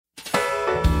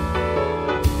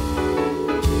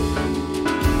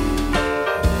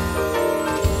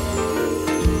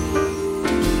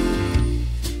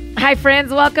Hi,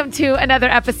 friends. Welcome to another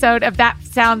episode of That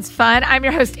Sounds Fun. I'm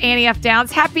your host, Annie F.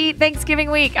 Downs. Happy Thanksgiving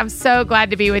week. I'm so glad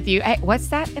to be with you. Hey, what's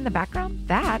that in the background?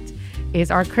 That is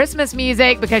our Christmas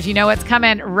music, because you know what's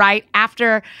coming right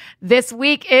after this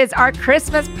week is our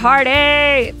Christmas party.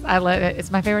 I love it.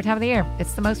 It's my favorite time of the year.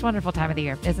 It's the most wonderful time of the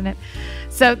year, isn't it?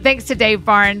 So thanks to Dave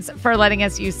Barnes for letting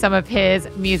us use some of his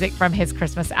music from his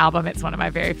Christmas album. It's one of my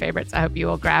very favorites. I hope you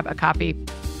will grab a copy.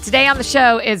 Today on the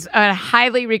show is a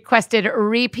highly requested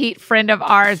repeat friend of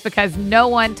ours, because no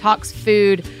one talks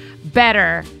food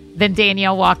better than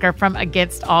Danielle Walker from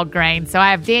Against All Grain. So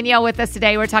I have Danielle with us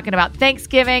today. We're talking about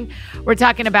Thanksgiving. We're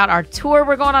talking about our tour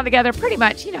we're going on together. Pretty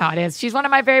much, you know how it is. She's one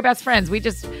of my very best friends. We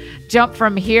just jump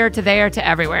from here to there to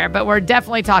everywhere. But we're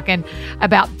definitely talking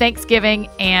about Thanksgiving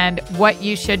and what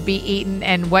you should be eating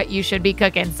and what you should be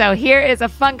cooking. So here is a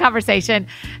fun conversation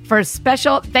for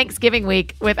special Thanksgiving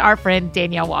week with our friend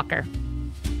Danielle Walker.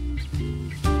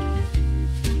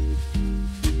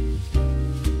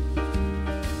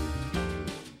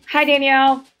 Hi,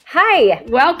 Danielle. Hi.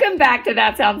 Welcome back to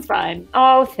That Sounds Fun.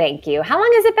 Oh, thank you. How long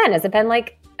has it been? Has it been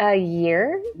like a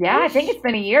year? Yeah, I think it's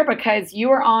been a year, because you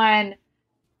were on,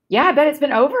 I bet it's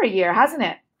been over a year, hasn't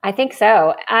it? I think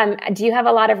so. Do you have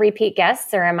a lot of repeat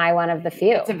guests, or am I one of the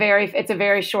few? It's a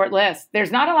very short list.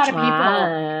 There's not a lot of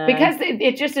people, because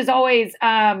it just is always,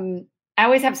 I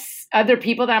always have other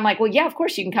people that I'm like, well, yeah, of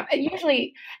course you can come. And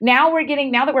usually now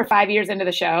that we're 5 years into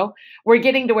the show, we're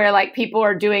getting to where like people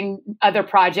are doing other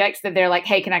projects that they're like,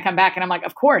 hey, can I come back? And I'm like,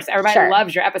 of course, everybody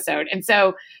loves your episode. And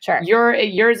so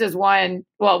yours is one.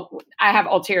 Well, I have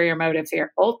ulterior motives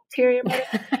here,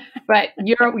 but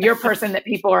you're a person that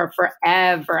people are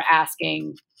forever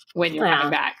asking when you're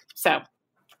coming back. So,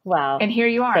 well, and here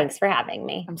you are. Thanks for having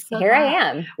me. I'm so here glad. I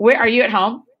am. Where are you at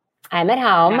home? I'm at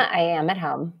home. Yeah. I am at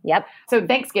home. Yep. So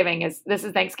this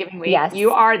is Thanksgiving week. Yes.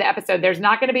 You are the episode. There's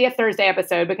not going to be a Thursday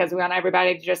episode, because we want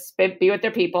everybody to just be with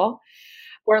their people.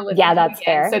 Yeah, that's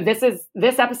fair. So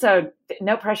this episode,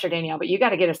 no pressure, Danielle, but you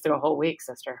got to get us through a whole week,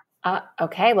 sister.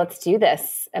 Okay, let's do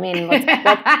this. I mean,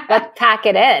 let's pack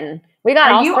it in. We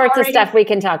got all sorts of stuff we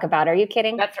can talk about. Are you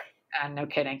kidding? That's right. No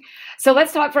kidding. So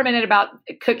let's talk for a minute about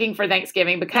cooking for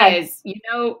Thanksgiving, because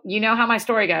you know how my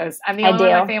story goes. I'm the only one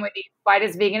in my family that's quite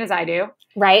as vegan as I do.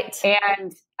 Right.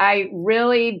 And I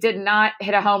really did not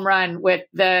hit a home run with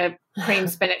the cream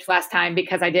spinach last time,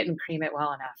 because I didn't cream it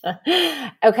well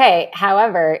enough. Okay.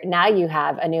 However, now you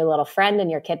have a new little friend in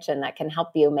your kitchen that can help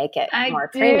you make it more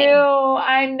creamy.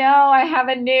 I know. I have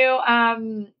a new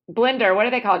blender. What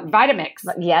are they called? Vitamix.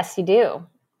 Yes, you do.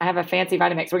 I have a fancy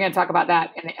Vitamix. We're going to talk about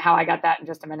that and how I got that in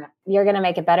just a minute. You're going to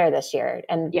make it better this year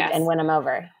and win them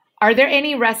over. Are there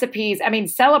any recipes? I mean,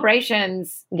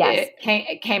 Celebrations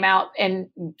came out, and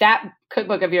that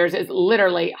cookbook of yours is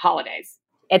literally holidays.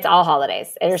 It's all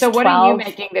holidays. So what are you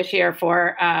making this year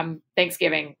for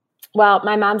Thanksgiving? Well,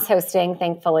 my mom's hosting,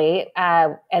 thankfully,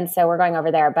 and so we're going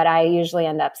over there. But I usually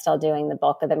end up still doing the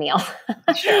bulk of the meal.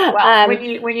 Sure. Well,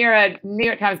 when you're a New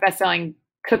York Times bestselling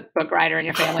cookbook writer in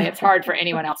your family, it's hard for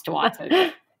anyone else to want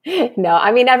to. No,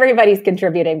 I mean, everybody's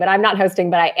contributing, but I'm not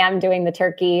hosting, but I am doing the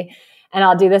turkey, and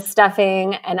I'll do the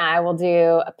stuffing, and I will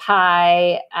do a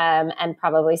pie, and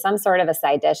probably some sort of a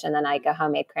side dish. And then I go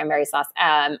homemade cranberry sauce,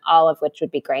 all of which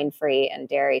would be grain-free and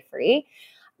dairy-free.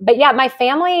 But yeah, my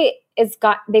family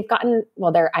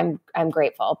I'm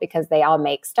grateful, because they all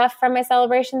make stuff from my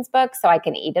Celebrations book, so I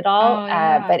can eat it all.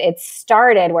 But it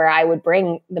started where I would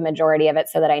bring the majority of it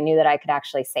so that I knew that I could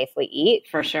actually safely eat.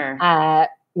 For sure.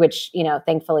 Which,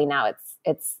 thankfully now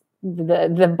it's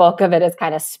the bulk of it is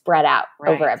kind of spread out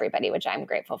over everybody, which I'm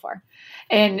grateful for.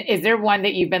 And is there one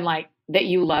that you've been like, that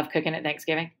you love cooking at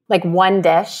Thanksgiving? Like one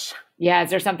dish? Yeah.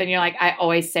 Is there something you're like, I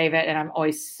always save it and I'm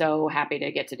always so happy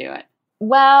to get to do it?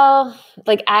 Well,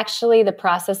 like actually the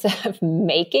process of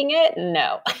making it,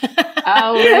 no.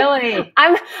 Oh, really?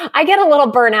 I get a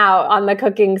little burnout on the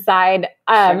cooking side.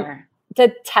 Sure.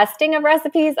 The testing of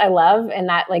recipes I love, and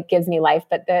that like gives me life,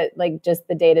 but just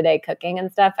the day-to-day cooking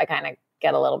and stuff, I kind of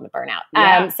get a little bit burnout.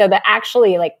 Yeah. So the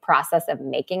actually like process of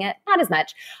making it, not as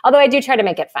much, although I do try to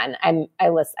make it fun. I'm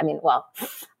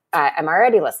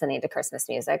already listening to Christmas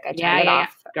music. I turned it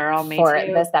off for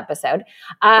this episode.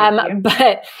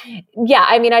 But yeah,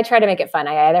 I mean, I try to make it fun.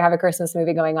 I either have a Christmas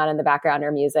movie going on in the background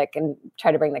or music, and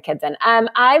try to bring the kids in.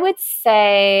 I would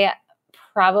say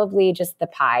probably just the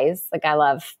pies. Like I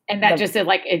love. And that just is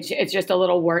like, it's just a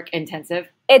little work intensive.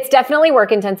 It's definitely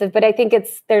work intensive, but I think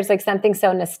there's like something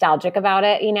so nostalgic about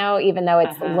it, even though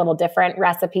it's a little different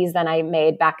recipes than I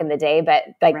made back in the day, but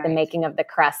like the making of the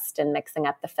crust and mixing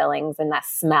up the fillings and that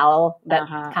smell that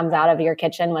comes out of your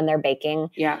kitchen when they're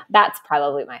baking. Yeah. That's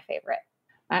probably my favorite.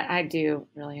 I do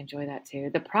really enjoy that too.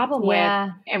 The problem with,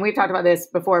 and we've talked about this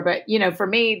before, but for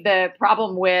me, the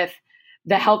problem with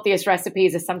the healthiest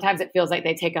recipes is sometimes it feels like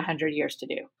they take 100 years to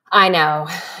do. I know.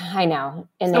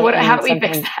 And so how do we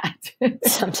fix that?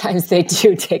 Sometimes they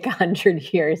do take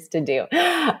 100 years to do.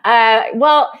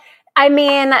 Well, I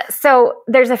mean, so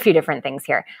there's a few different things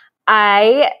here.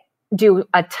 I do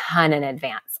a ton in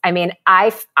advance. I mean,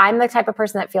 I'm the type of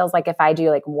person that feels like if I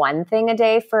do like one thing a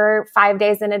day for 5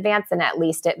 days in advance, then at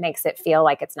least it makes it feel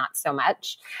like it's not so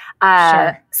much.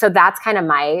 Sure. So that's kind of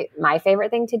my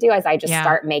favorite thing to do is I just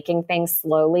start making things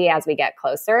slowly as we get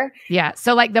closer. Yeah.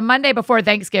 So like the Monday before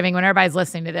Thanksgiving, when everybody's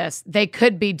listening to this, they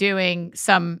could be doing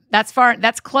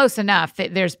that's close enough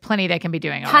that there's plenty they can be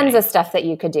doing already. Tons of stuff that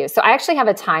you could do. So I actually have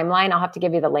a timeline. I'll have to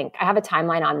give you the link. I have a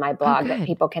timeline on my blog that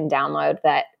people can download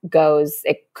that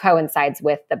it coincides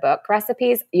with the book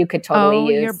recipes. You could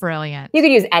totally use. You're brilliant. You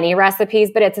could use any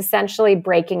recipes, but it's essentially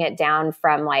breaking it down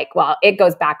from it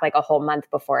goes back like a whole month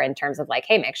before in terms of like,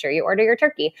 hey, make sure you order your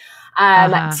turkey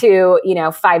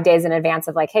to, 5 days in advance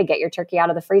of like, hey, get your turkey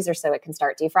out of the freezer so it can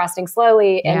start defrosting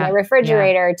slowly in the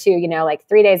refrigerator to, like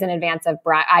 3 days in advance of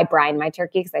I brine my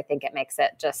turkey because I think it makes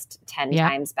it just 10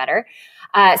 times better.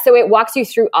 So it walks you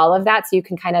through all of that so you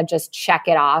can kind of just check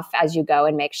it off as you go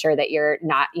and make sure that you're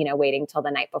not, waiting till the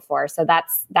night before. So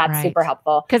that's super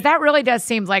helpful. Because that really does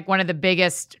seem like one of the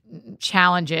biggest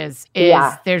challenges is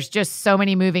there's just so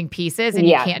many moving pieces and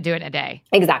you can't do it in a day.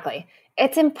 Exactly.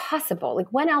 It's impossible. Like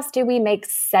when else do we make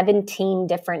 17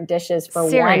 different dishes for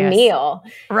one meal?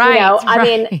 Right. I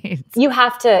mean, you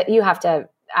have to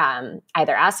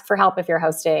either ask for help if you're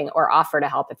hosting or offer to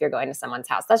help if you're going to someone's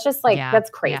house. That's just like, that's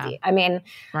crazy. Yeah. I mean,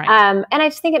 and I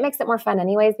just think it makes it more fun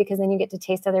anyways, because then you get to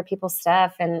taste other people's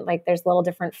stuff and like there's little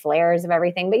different flavors of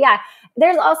everything. But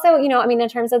there's also, in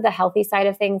terms of the healthy side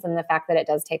of things and the fact that it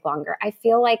does take longer, I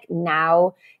feel like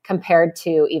now compared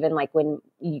to even like when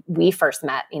we first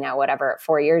met,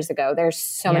 4 years ago, there's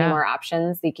so many more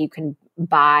options. Like you can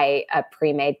buy a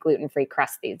pre-made gluten-free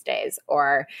crust these days,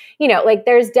 or,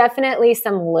 there's definitely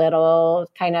some little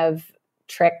kind of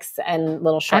tricks and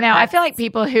little shortcuts. I know. I feel like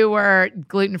people who were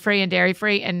gluten-free and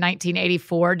dairy-free in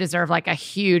 1984 deserve like a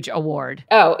huge award.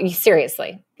 Oh,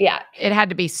 seriously. Yeah. It had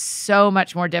to be so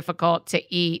much more difficult to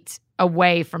eat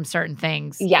away from certain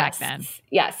things back then.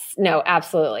 Yes. No,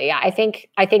 absolutely. Yeah. I think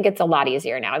it's a lot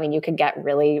easier now. I mean, you could get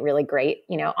really, really great,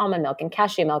 almond milk and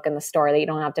cashew milk in the store that you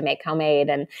don't have to make homemade.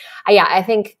 And I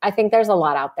think there's a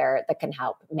lot out there that can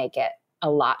help make it a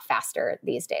lot faster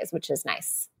these days, which is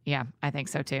nice. Yeah, I think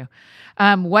so too.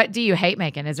 What do you hate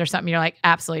making? Is there something you're like,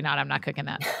 absolutely not, I'm not cooking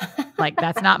that. Like,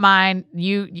 that's not mine.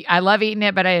 I love eating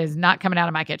it, but it is not coming out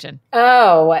of my kitchen.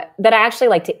 Oh, that I actually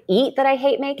like to eat that I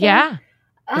hate making? Yeah.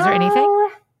 Is there anything?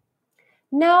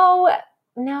 No.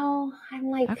 I'm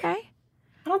like, okay. I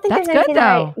don't think that's there's anything good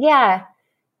though.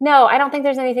 No, I don't think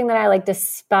there's anything that I like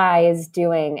despise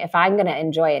doing. If I'm going to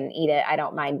enjoy it and eat it, I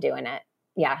don't mind doing it.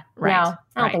 Yeah. Right. No,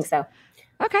 I don't think so.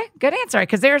 Okay, good answer.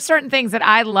 Because there are certain things that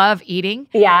I love eating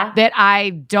that I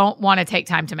don't want to take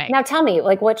time to make. Now tell me,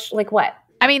 like what?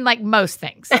 I mean, like most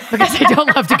things, because I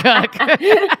don't love to cook.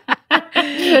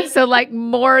 So like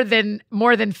more than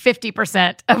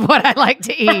 50% of what I like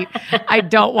to eat, I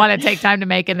don't want to take time to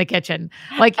make in the kitchen.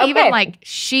 Like even like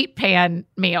sheet pan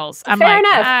meals. I'm Fair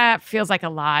enough. Feels like a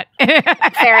lot.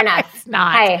 Fair enough. It's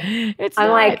not. I'm not.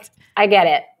 Like, I get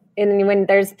it. And when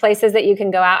there's places that you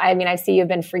can go out, I mean, I see you've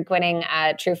been frequenting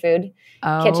True Food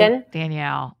Kitchen.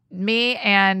 Danielle, me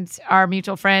and our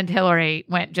mutual friend Hillary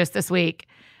went just this week.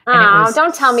 Oh,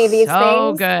 don't tell me these things.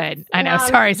 So good. I know.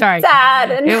 Sorry.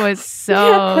 Sad. It was so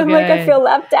I'm good. like, I feel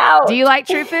left out. Do you like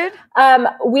True Food?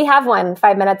 We have one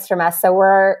 5 minutes from us. So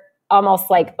we're almost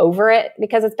like over it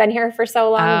because it's been here for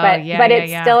so long. But it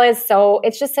still is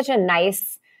it's just such a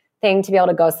nice thing to be able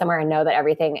to go somewhere and know that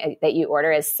everything that you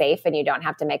order is safe and you don't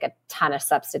have to make a ton of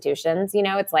substitutions.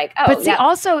 It's like, but see,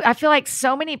 also, I feel like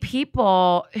so many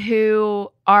people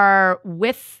who are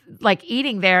with like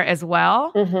eating there as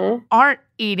well aren't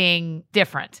eating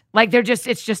different. Like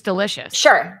it's just delicious.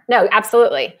 Sure. No,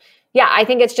 absolutely. Yeah. I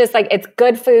think it's just like, it's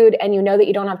good food and you know that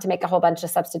you don't have to make a whole bunch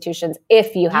of substitutions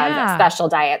if you have special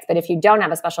diets. But if you don't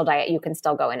have a special diet, you can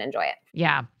still go and enjoy it.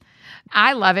 Yeah.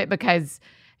 I love it because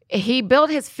he built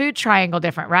his food triangle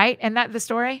different, right? Isn't that the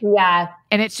story? Yeah.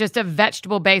 And it's just a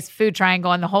vegetable-based food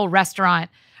triangle and the whole restaurant.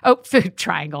 Oh, food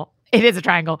triangle. It is a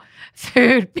triangle.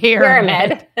 Food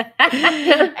pyramid.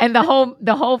 And the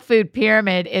whole food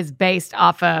pyramid is based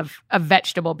off of a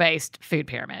vegetable-based food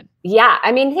pyramid. Yeah.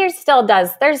 I mean, there's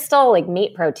still like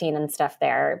meat protein and stuff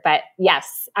there. But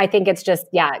yes, I think it's just,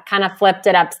 kind of flipped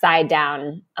it upside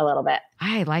down a little bit.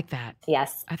 I like that.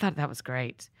 Yes. I thought that was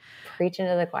great. Preaching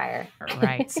to the choir.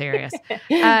 Right. Serious.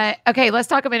 Okay. Let's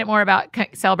talk a minute more about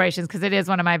celebrations, because it is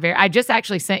one of my I just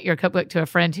actually sent your cookbook to a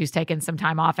friend who's taken some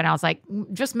time off, and I was like,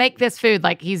 just make this food.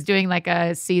 Like, he's doing like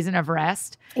a season of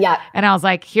rest. Yeah. And I was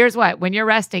like, here's what, when you're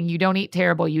resting, you don't eat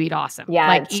terrible, you eat awesome. Yeah.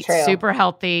 Like, it's eat true. super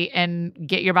healthy and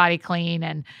get your body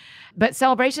clean. But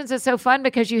celebrations is so fun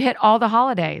because you hit all the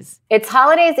holidays. It's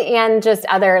holidays and just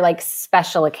other like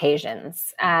special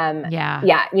occasions.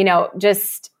 Yeah.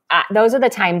 Just those are the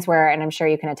times where, and I'm sure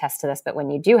you can attest to this, but when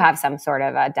you do have some sort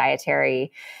of a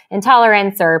dietary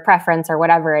intolerance or preference or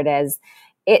whatever it is,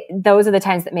 those are the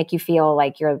times that make you feel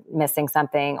like you're missing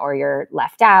something or you're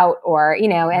left out or,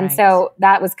 and so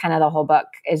that was kind of the whole book,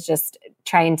 is just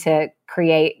trying to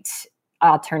create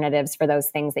alternatives for those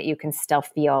things that you can still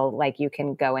feel like you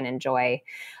can go and enjoy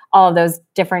all of those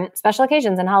different special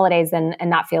occasions and holidays and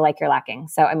not feel like you're lacking.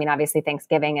 So, I mean, obviously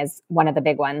Thanksgiving is one of the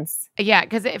big ones. Yeah,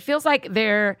 because it feels like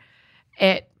they're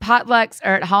at potlucks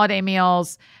or at holiday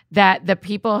meals that the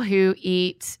people who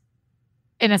eat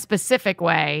in a specific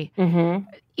way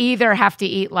either have to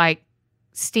eat like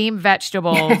steamed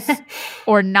vegetables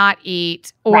or not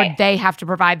eat, or they have to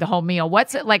provide the whole meal.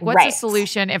 What's the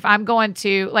solution if I'm going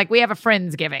to, like, we have a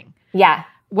Friendsgiving? Yeah.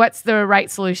 What's the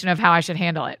right solution of how I should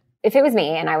handle it? If it was me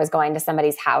and I was going to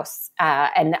somebody's house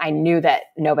and I knew that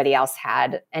nobody else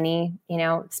had any,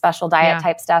 special diet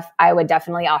type stuff, I would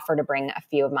definitely offer to bring a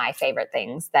few of my favorite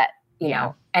things that, you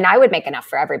know, and I would make enough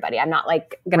for everybody. I'm not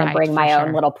like going to bring my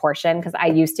own little portion, because I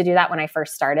used to do that when I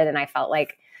first started, and I felt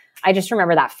like, I just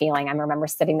remember that feeling. I remember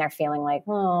sitting there feeling like,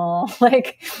 oh,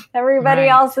 like everybody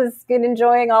else is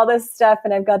enjoying all this stuff,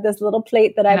 and I've got this little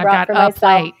plate that I brought for myself.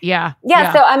 Plate. Yeah.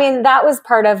 So, I mean, that was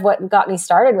part of what got me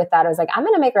started with that. I was like, I'm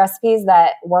going to make recipes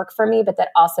that work for me, but that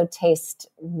also taste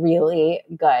really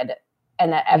good,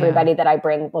 and that everybody that I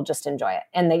bring will just enjoy it.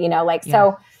 And that,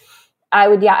 so I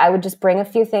would just bring a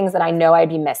few things that I know I'd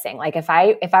be missing. Like if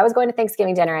I was going to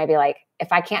Thanksgiving dinner, I'd be like,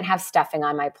 if I can't have stuffing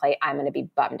on my plate, I'm going to be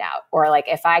bummed out. Or like,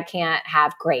 if I can't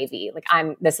have gravy, like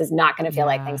this is not going to feel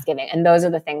like Thanksgiving. And those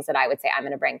are the things that I would say I'm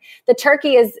going to bring. The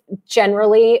turkey is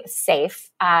generally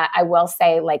safe. I will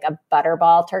say, like, a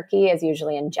butterball turkey is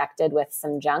usually injected with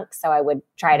some junk. So I would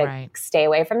try to stay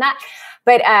away from that.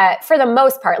 But for the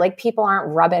most part, like, people aren't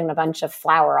rubbing a bunch of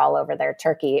flour all over their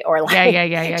turkey, or like,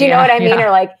 do you know what I mean? Or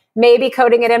like maybe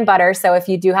coating it in butter. So if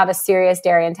you do have a serious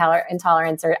dairy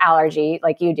intolerance or allergy,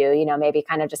 like you do, maybe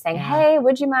kind of just saying, hey,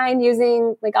 would you mind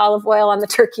using like olive oil on the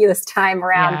turkey this time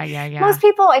around? Most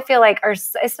people, I feel like, are,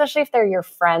 especially if they're your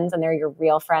friends and they're your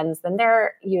real friends, then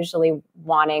they're usually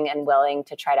wanting and willing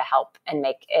to try to help and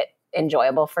make it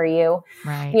enjoyable for you.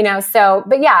 So,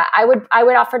 but yeah, I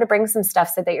would offer to bring some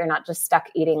stuff so that you're not just stuck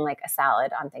eating like a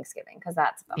salad on Thanksgiving, because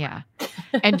that's a bummer.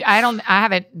 And I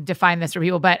haven't defined this for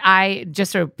people, but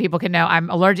just so people can know, I'm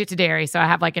allergic to dairy. So I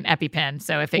have like an EpiPen.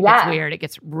 So if it gets weird, it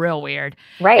gets real weird.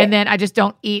 And then I just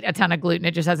don't eat a ton of gluten.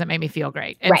 It just doesn't make me feel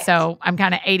great. And so I'm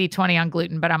kind of 80-20 on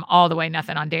gluten, but I'm all the way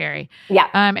nothing on dairy.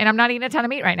 And I'm not eating a ton of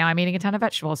meat right now. I'm eating a ton of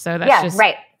vegetables. So that's just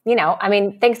I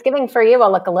mean, Thanksgiving for you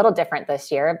will look a little different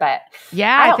this year, but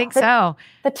I think so.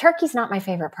 The turkey's not my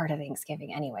favorite part of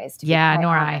Thanksgiving anyways.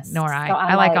 Nor I. So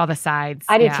I like all the sides.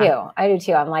 I do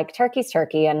too. I'm like, turkey's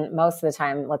turkey. And most of the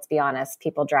time, let's be honest,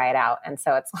 people dry it out. And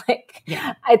so it's like,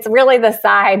 it's really the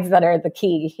sides that are the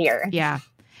key here.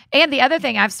 And the other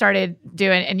thing I've started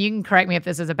doing, and you can correct me if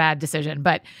this is a bad decision,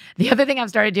 but the other thing I've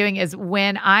started doing is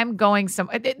when I'm going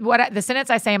the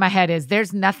sentence I say in my head is,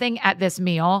 there's nothing at this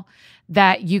meal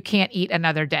that you can't eat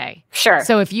another day. Sure.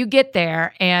 So if you get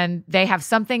there and they have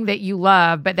something that you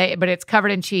love, but it's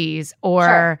covered in cheese,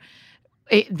 or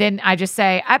then I just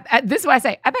say, this is what I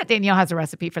say, I bet Danielle has a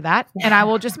recipe for that, and I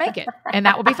will just make it, and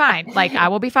that will be fine. Like, I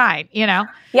will be fine,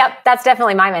 Yep, that's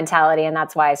definitely my mentality, and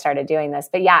that's why I started doing this.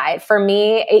 But yeah, for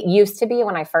me, it used to be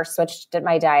when I first switched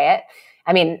my diet.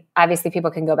 I mean, obviously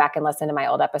people can go back and listen to my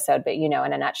old episode, but in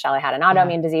a nutshell, I had an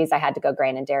autoimmune disease. I had to go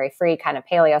grain and dairy free, kind of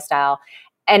paleo style.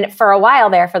 And for a while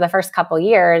there, for the first couple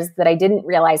years, that I didn't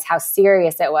realize how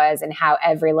serious it was, and how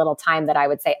every little time that I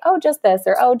would say, oh, just this,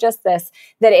 or oh, just this,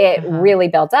 that it really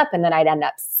built up, and then I'd end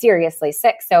up seriously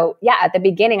sick. So yeah, at the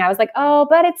beginning I was like, oh,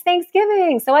 but it's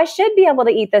Thanksgiving, so I should be able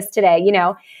to eat this today,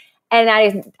 And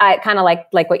I kind of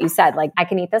like what you said, like, I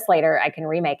can eat this later. I can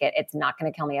remake it. It's not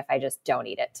going to kill me if I just don't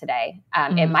eat it today.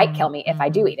 It might kill me if I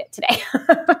do eat it today.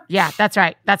 Yeah, that's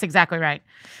right. That's exactly right.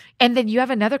 And then you have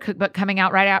another cookbook coming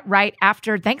out right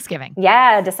after Thanksgiving.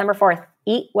 Yeah, December 4th.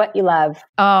 Eat what you love.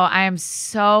 Oh, I am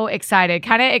so excited.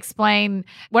 Kind of explain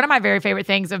one of my very favorite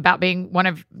things about being one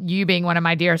of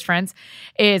my dearest friends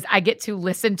is I get to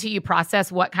listen to you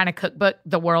process what kind of cookbook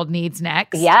the world needs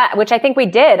next. Yeah, which I think we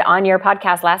did on your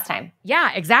podcast last time.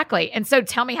 Yeah, exactly. And so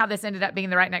tell me how this ended up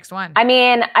being the right next one. I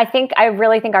mean, I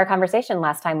really think our conversation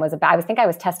last time was about, I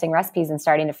was testing recipes and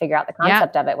starting to figure out the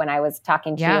concept of it when I was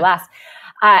talking to you last.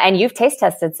 And you've taste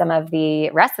tested some of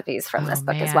the recipes from this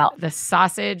book as well. The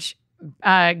sausage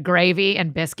gravy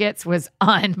and biscuits was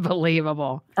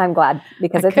unbelievable. I'm glad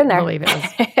because it's in there. I couldn't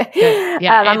believe it was good.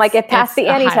 Yeah, I'm like, it passed the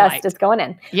Annie test. It's going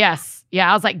in. Yes. Yeah.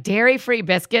 I was like, dairy-free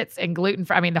biscuits and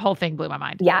gluten-free. I mean, the whole thing blew my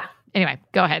mind. Yeah. Anyway,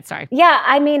 go ahead. Sorry. Yeah.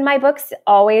 I mean, my books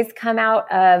always come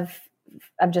out of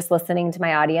just listening to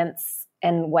my audience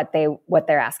and what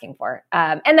they're asking for.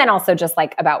 And then also just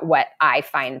like about what I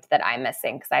find that I'm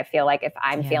missing. Cause I feel like if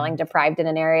I'm feeling deprived in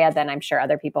an area, then I'm sure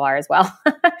other people are as well.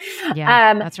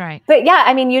 That's right. But yeah,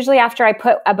 I mean, usually after I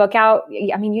put a book out,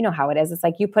 I mean, you know how it is. It's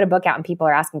like you put a book out and people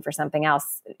are asking for something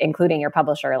else, including your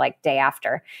publisher, like day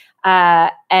after.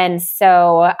 And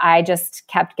so I just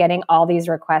kept getting all these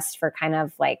requests for kind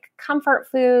of like comfort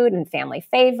food and family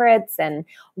favorites and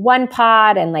one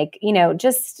pot and like, you know,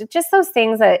 just those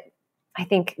things that I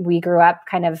think we grew up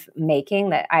kind of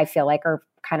making that I feel like are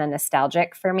kind of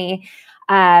nostalgic for me.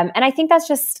 And I think that's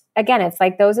just, again, it's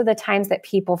like those are the times that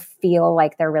people feel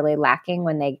like they're really lacking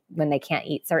when they can't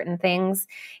eat certain things.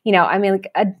 You know, I mean,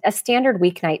 like a standard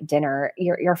weeknight dinner,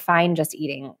 you're fine just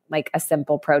eating like a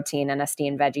simple protein and a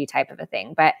steamed veggie type of a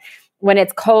thing. But when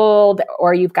it's cold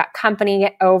or you've got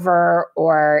company over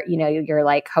or, you know, you're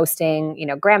like hosting, you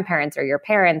know, grandparents or your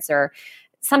parents or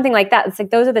something like that. It's like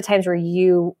those are the times where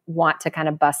you want to kind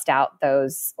of bust out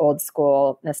those old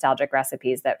school nostalgic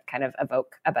recipes that kind of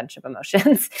evoke a bunch of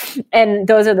emotions. And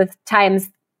those are the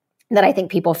times that I think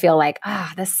people feel like,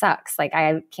 this sucks. Like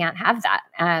I can't have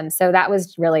that. So that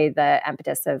was really the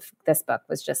impetus of this book,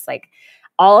 was just like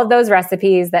all of those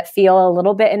recipes that feel a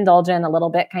little bit indulgent, a little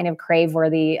bit kind of crave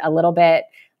worthy, a little bit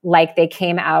like they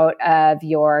came out of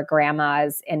your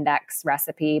grandma's index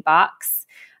recipe box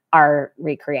are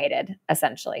recreated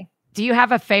essentially. Do you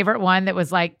have a favorite one that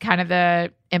was like kind of the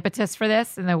impetus for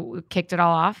this and that kicked it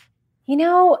all off? You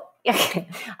know,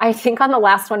 I think on the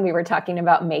last one we were talking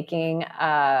about making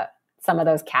some of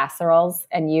those casseroles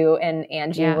and you and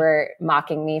Angie were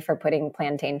mocking me for putting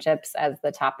plantain chips as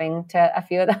the topping to a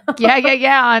few of them.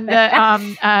 Yeah. On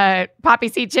the poppy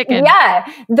seed chicken. Yeah.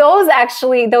 Those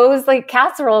like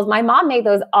casseroles, my mom made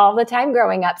those all the time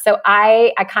growing up. So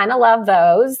I kind of love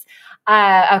those.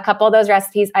 A couple of those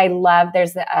recipes I love.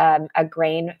 There's a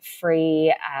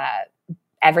grain-free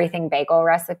everything bagel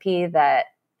recipe that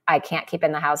I can't keep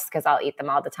in the house because I'll eat them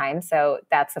all the time. So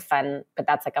that's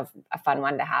that's like a fun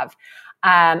one to have.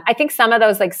 I think some of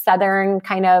those like Southern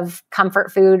kind of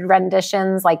comfort food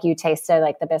renditions, like you tasted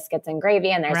like the biscuits and gravy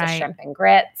and there's a shrimp and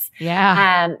grits.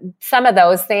 Yeah. Some of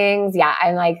those things. Yeah.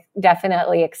 I'm like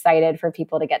definitely excited for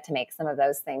people to get to make some of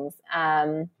those things.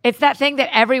 It's that thing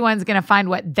that everyone's going to find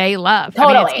what they love.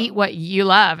 Totally. I mean, it's eat what you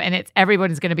love and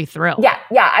everyone's going to be thrilled. Yeah.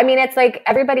 Yeah. I mean, it's like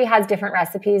everybody has different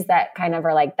recipes that kind of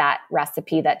are like that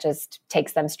recipe that just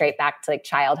takes them straight back to like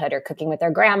childhood or cooking with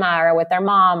their grandma or with their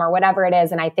mom or whatever it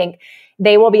is. And I think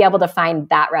they will be able to find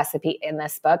that recipe in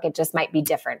this book. It just might be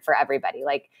different for everybody.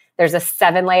 Like there's a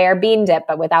 7-layer bean dip,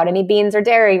 but without any beans or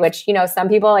dairy, which, you know, some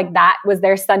people like that was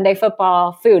their Sunday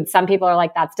football food. Some people are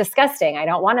like, that's disgusting. I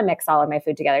don't want to mix all of my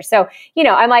food together. So, you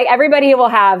know, I'm like, everybody will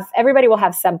have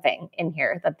something in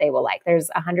here that they will like. There's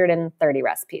 130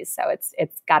 recipes. So it's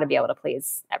got to be able to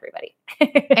please everybody.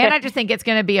 And I just think it's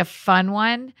going to be a fun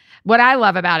one. What I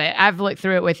love about it, I've looked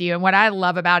through it with you, and what I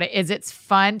love about it is it's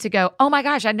fun to go, oh my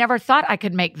gosh, I never thought I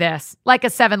could make this, like a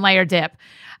 7-layer dip.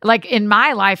 Like in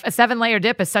my life, a 7-layer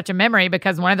dip is such a memory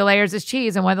because one of the layers is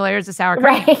cheese and one of the layers is sour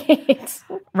cream. Right.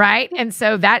 Right? And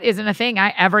so that isn't a thing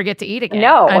I ever get to eat again.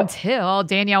 No. Until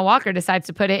Danielle Walker decides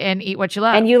to put it in Eat What You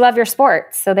Love. And you love your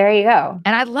sports. So there you go.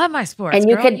 And I love my sports. And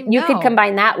you could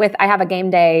combine that with, I have a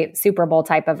game day Super Bowl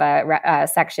type of a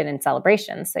section in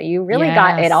celebration. So you really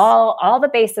got it all the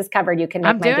bases covered. You can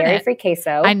make my dairy-free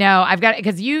queso. I know. I've got it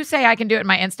because you say I can do it in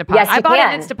my Instapot. Yes, I bought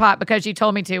an Instapot because you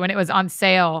told me to when it was on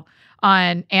sale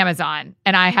on Amazon,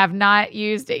 and I have not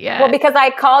used it yet. Well, because I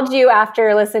called you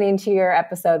after listening to your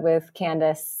episode with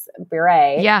Candace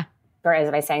Bure. Yeah.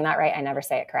 Am I saying that right? I never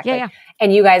say it correctly. Yeah.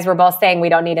 And you guys were both saying we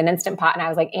don't need an Instant Pot. And I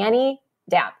was like, Annie,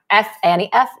 down.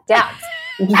 Annie, F, down.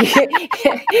 You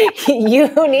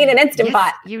need an Instant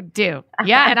Pot. You do.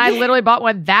 Yeah. And I literally bought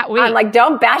one that week. I'm like,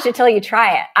 don't bash it till you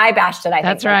try it. I bashed it, I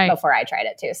That's think, right. before I tried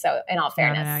it too. So in all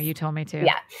fairness. No, you told me to.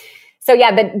 Yeah. So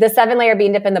yeah, the 7-layer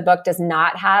bean dip in the book does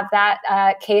not have that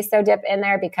queso dip in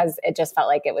there because it just felt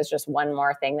like it was just one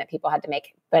more thing that people had to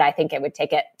make. But I think it would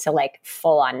take it to like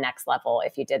full on next level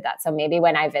if you did that. So maybe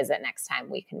when I visit next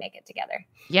time, we can make it together.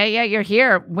 Yeah, you're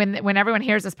here. When everyone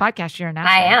hears this podcast, you're in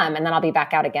Nashville. I am. And then I'll be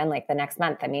back out again like the next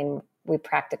month. I mean, we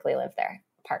practically live there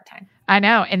part-time. I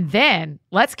know. And then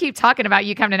let's keep talking about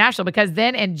you coming to Nashville because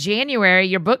then in January,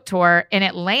 your book tour in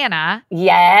Atlanta.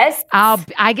 Yes.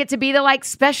 I get to be the like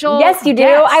special. Yes, you do.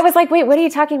 guest. I was like, wait, what are you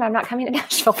talking about? I'm not coming to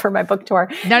Nashville for my book tour.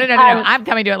 No. I'm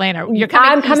coming to Atlanta. You're coming.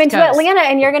 I'm coming to Atlanta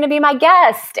and you're going to be my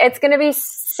guest. It's going to be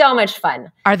so much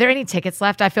fun. Are there any tickets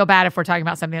left? I feel bad if we're talking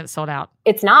about something that's sold out.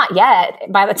 It's not yet.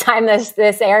 By the time this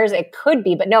airs, it could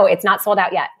be, but no, it's not sold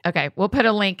out yet. Okay. We'll put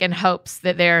a link in hopes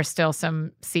that there are still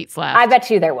some seats left. I bet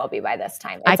you there will be by this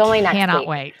time. It's only next week. I cannot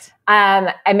wait.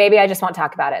 And maybe I just won't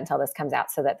talk about it until this comes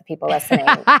out so that the people listening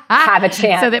have a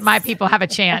chance. So that my people have a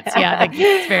chance. Yeah.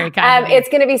 It's very kind of It's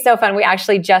going to be so fun. We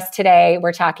actually just today,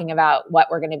 we're talking about what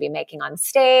we're going to be making on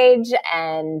stage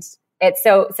and it's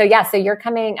so you're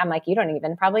coming. I'm like, you don't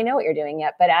even probably know what you're doing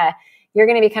yet, but you're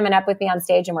going to be coming up with me on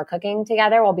stage and we're cooking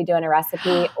together. We'll be doing a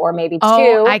recipe or maybe two.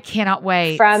 Oh, I cannot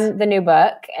wait. From the new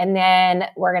book. And then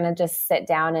we're going to just sit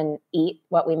down and eat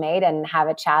what we made and have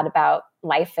a chat about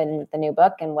life and the new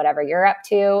book and whatever you're up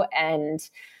to. And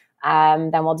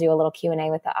then we'll do a little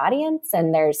Q&A with the audience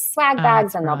and there's swag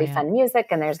bags and there'll be fun music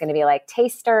and there's going to be like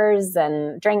tasters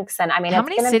and drinks. And I mean, how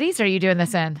many cities are you doing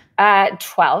this in?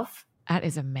 12. That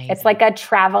is amazing. It's like a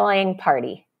traveling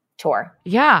party tour.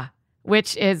 Yeah,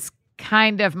 which is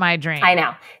kind of my dream. I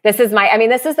know. This is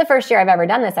the first year I've ever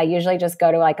done this. I usually just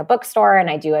go to like a bookstore and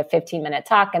I do a 15-minute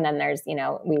talk and then there's,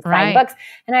 we find books.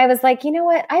 And I was like, you know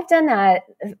what? I've done that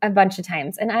a bunch of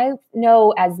times. And I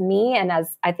know as me and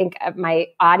as I think of my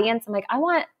audience, I'm like, I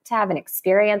want to have an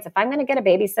experience. If I'm going to get a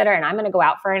babysitter and I'm going to go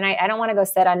out for a night, I don't want to go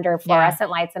sit under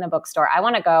fluorescent lights in a bookstore. I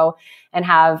want to go and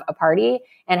have a party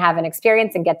and have an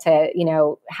experience and get to,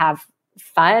 have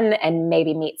fun and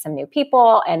maybe meet some new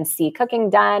people and see cooking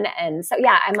done. And so,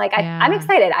 I'm like, I'm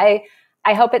excited. I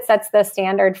hope it sets the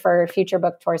standard for future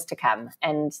book tours to come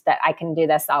and that I can do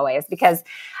this always because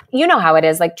you know how it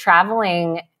is, like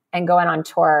traveling and going on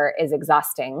tour is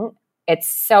exhausting. It's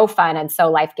so fun and so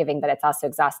life-giving, but it's also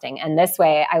exhausting. And this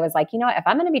way I was like, if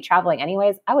I'm going to be traveling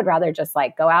anyways, I would rather just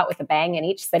like go out with a bang in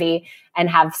each city and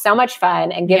have so much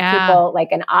fun and give people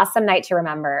like an awesome night to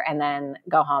remember and then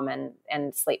go home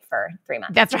and sleep for 3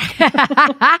 months. That's right.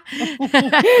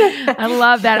 I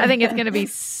love that. I think it's going to be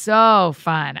so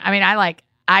fun. I mean, I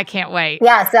can't wait.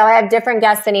 Yeah. So I have different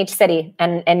guests in each city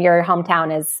and your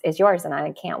hometown is yours and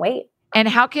I can't wait. And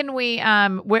how can we,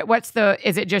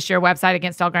 is it just your website,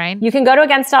 Against All Grain? You can go to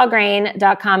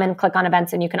againstallgrain.com and click on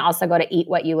events. And you can also go to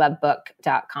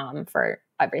eatwhatyoulovebook.com for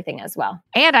everything as well.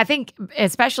 And I think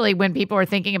especially when people are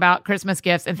thinking about Christmas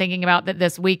gifts and thinking about that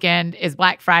this weekend is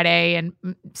Black Friday and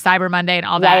Cyber Monday and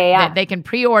all that they can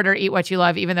pre-order Eat What You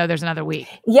Love, even though there's another week.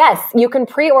 Yes, you can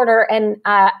pre-order. And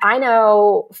I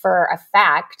know for a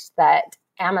fact that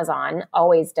Amazon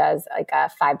always does like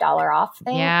a $5 off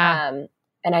thing. Yeah.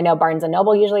 And I know Barnes &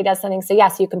 Noble usually does something. So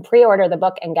yes, you can pre-order the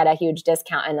book and get a huge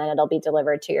discount and then it'll be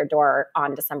delivered to your door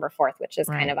on December 4th, which is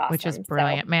kind of awesome. Which is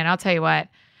brilliant. Man, I'll tell you what,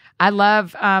 I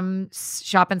love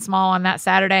shopping small on that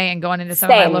Saturday and going into some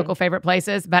of my local favorite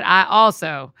places, but I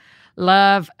also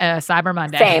love Cyber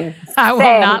Monday. Same. I will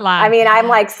not lie. I mean, I'm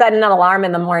like setting an alarm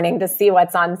in the morning to see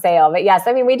what's on sale. But yes,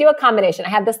 I mean, we do a combination. I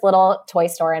have this little toy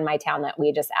store in my town that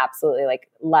we just absolutely like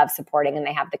love supporting. And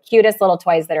they have the cutest little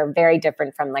toys that are very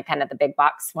different from like kind of the big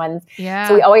box ones. Yeah.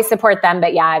 So we always support them.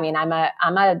 But yeah, I mean, I'm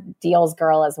a deals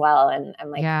girl as well. And I'm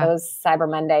like those Cyber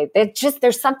Monday,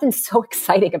 there's something so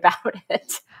exciting about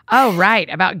it. Oh, right.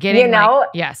 About getting,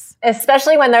 yes.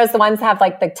 Especially when there's the ones that have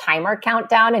like the timer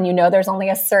countdown and there's only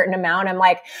a certain amount. I'm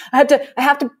like, I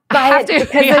have to buy it because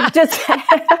it just.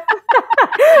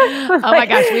 Oh my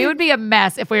gosh. We would be a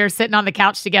mess if we were sitting on the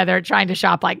couch together trying to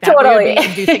shop like that. Totally. We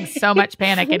would be inducing so much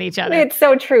panic in each other. It's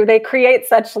so true. They create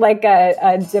such like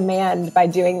a demand by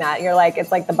doing that. You're like,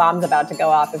 it's like the bomb's about to go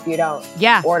off if you don't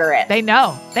order it. They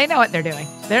know what they're doing.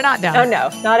 They're not dumb. Oh no,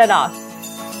 not at all.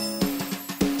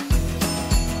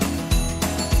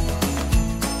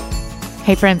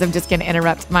 Hey friends, I'm just going to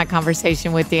interrupt my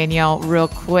conversation with Danielle real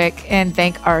quick and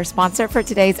thank our sponsor for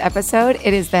today's episode.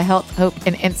 It is the Health, Hope,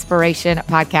 and Inspiration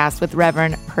podcast with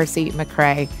Reverend Percy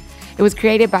McRae. It was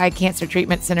created by Cancer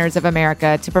Treatment Centers of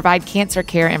America to provide cancer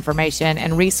care information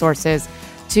and resources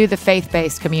to the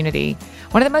faith-based community.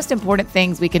 One of the most important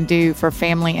things we can do for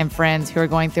family and friends who are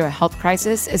going through a health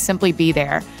crisis is simply be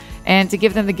there and to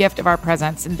give them the gift of our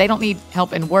presence. And they don't need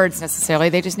help in words necessarily.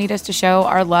 They just need us to show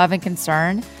our love and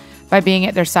concern by being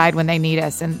at their side when they need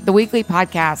us. And the weekly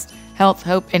podcast, Health,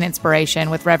 Hope, and Inspiration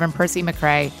with Reverend Percy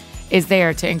McRae, is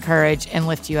there to encourage and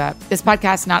lift you up. This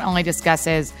podcast not only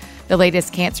discusses the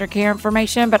latest cancer care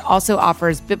information, but also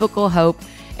offers biblical hope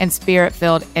and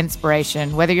spirit-filled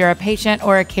inspiration. Whether you're a patient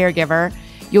or a caregiver,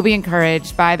 you'll be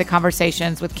encouraged by the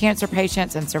conversations with cancer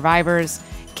patients and survivors,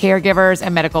 caregivers,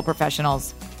 and medical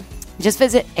professionals. Just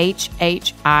visit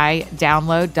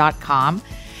hhidownload.com,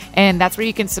 and that's where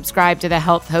you can subscribe to the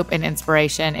Health, Hope, and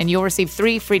Inspiration, and you'll receive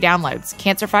 3 free downloads: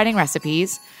 cancer-fighting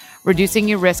recipes, reducing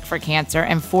your risk for cancer,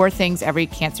 and 4 things every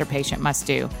cancer patient must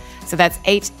do. So that's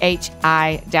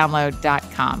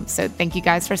hhidownload.com. So thank you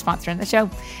guys for sponsoring the show,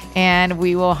 and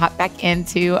we will hop back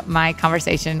into my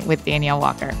conversation with Danielle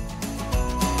Walker.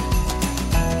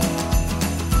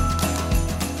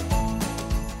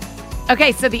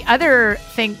 Okay, so the other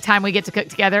time we get to cook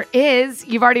together is,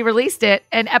 you've already released it,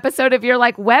 an episode of your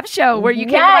web show where you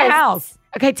came to my house.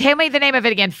 Okay, tell me the name of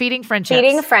it again. Feeding Friendships.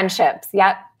 Feeding Friendships.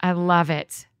 Yep. I love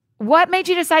it. What made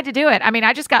you decide to do it? I mean,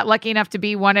 I just got lucky enough to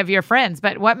be one of your friends,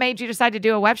 but what made you decide to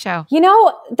do a web show?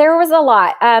 There was a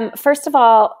lot. First of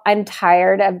all, I'm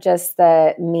tired of just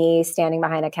me standing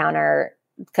behind a counter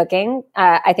cooking.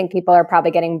 I think people are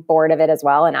probably getting bored of it as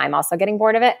well, and I'm also getting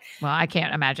bored of it. Well, I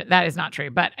can't imagine. That is not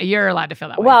true, but you're allowed to feel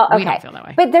that way. Well, okay. We don't feel that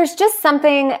way. But there's just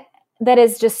something that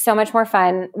is just so much more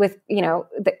fun with,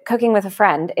 cooking with a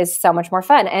friend is so much more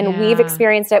fun. And we've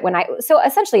experienced it so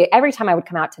essentially every time I would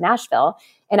come out to Nashville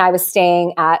and I was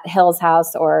staying at Hill's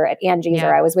house or at Angie's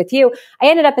or I was with you, I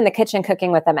ended up in the kitchen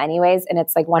cooking with them anyways. And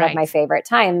it's one of my favorite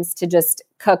times to just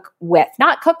cook with,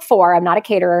 not cook for. I'm not a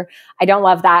caterer. I don't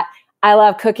love that. I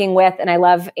love cooking with, and I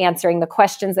love answering the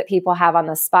questions that people have on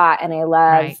the spot. And I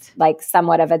love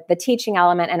somewhat of the teaching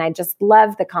element. And I just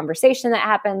love the conversation that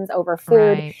happens over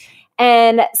food. Right.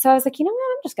 And so I was like, you know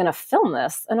what, I'm just going to film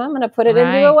this and I'm going to put it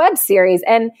into a web series.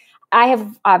 And I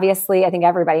have obviously, I think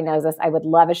everybody knows this, I would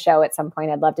love a show at some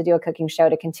point. I'd love to do a cooking show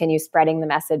to continue spreading the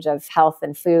message of health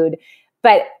and food.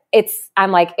 But it's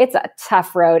a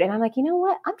tough road. And I'm like, you know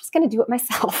what? I'm just going to do it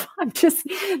myself.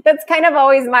 That's kind of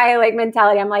always my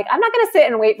mentality. I'm like, I'm not going to sit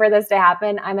and wait for this to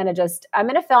happen. I'm going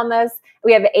to film this.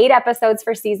 We have 8 episodes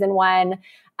for season 1.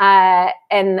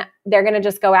 And they're going to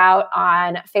just go out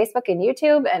on Facebook and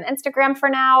YouTube and Instagram for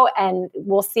now. And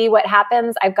we'll see what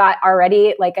happens. I've got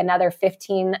already another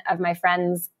 15 of my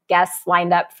friends' guests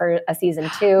lined up for a season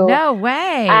 2. No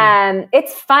way.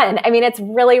 It's fun. I mean, it's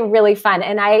really, really fun.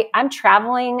 And I'm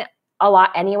traveling a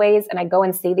lot anyways. And I go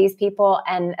and see these people.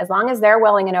 And as long as they're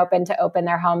willing and open to open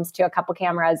their homes to a couple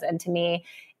cameras and to me,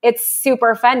 it's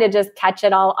super fun to just catch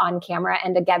it all on camera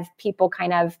and to give people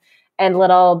kind of a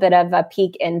little bit of a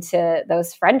peek into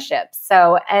those friendships.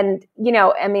 So, and,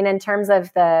 in terms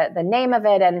of the name of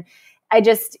it, and I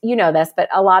just, this, but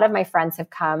a lot of my friends have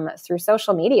come through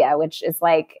social media, which is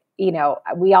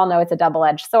we all know it's a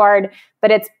double-edged sword,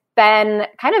 but it's been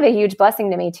kind of a huge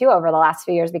blessing to me too over the last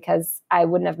few years, because I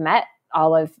wouldn't have met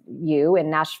all of you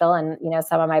in Nashville and,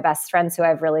 some of my best friends who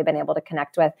I've really been able to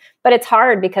connect with. But it's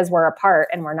hard because we're apart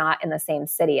and we're not in the same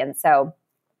city. And so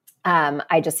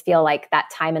I just feel like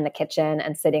that time in the kitchen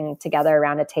and sitting together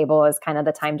around a table is kind of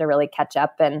the time to really catch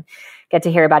up and get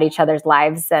to hear about each other's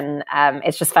lives. And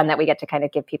it's just fun that we get to kind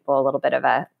of give people a little bit of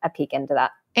a peek into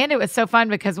that. And it was so fun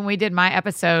because when we did my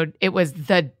episode, it was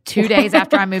the 2 days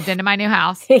after I moved into my new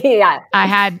house. Yeah. I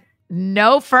had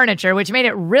no furniture, which made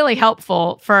it really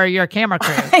helpful for your camera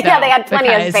crew. Yeah, they had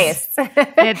plenty of space.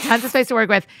 They had tons of space to work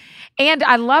with. And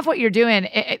I love what you're doing.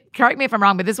 Correct me if I'm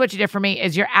wrong, but this is what you did for me,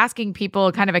 is you're asking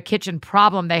people kind of a kitchen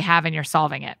problem they have and you're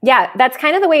solving it. Yeah, that's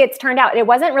kind of the way it's turned out. It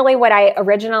wasn't really what I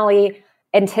originally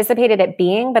anticipated it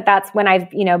being, but that's when I've,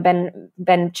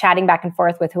 been chatting back and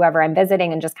forth with whoever I'm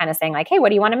visiting and just kind of saying hey, what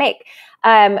do you want to make?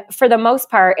 For the most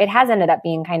part, it has ended up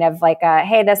being kind of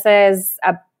hey, this is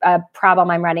a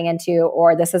problem I'm running into,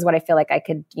 or this is what I feel like I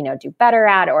could, do better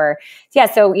at, or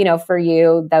so, for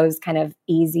you, those kind of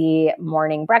easy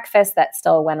morning breakfasts that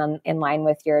still went in line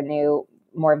with your new,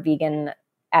 more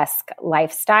vegan-esque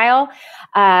lifestyle.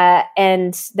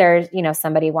 And there's,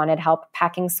 somebody wanted help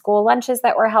packing school lunches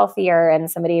that were healthier,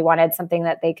 and somebody wanted something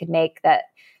that they could make that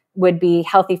would be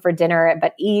healthy for dinner,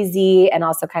 but easy, and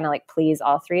also kind of please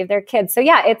all 3 of their kids. So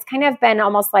yeah, it's kind of been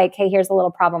almost hey, here's a little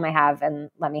problem I have,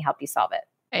 and let me help you solve it.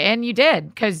 and you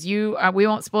did, because we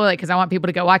won't spoil it because I want people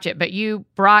to go watch it. But you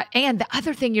brought, and the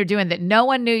other thing you're doing that no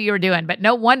one knew you were doing, but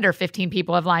no wonder 15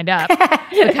 people have lined up,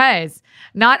 because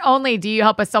not only do you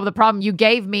help us solve the problem, you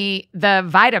gave me the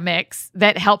Vitamix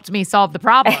that helped me solve the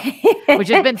problem, which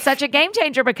has been such a game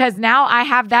changer, because now I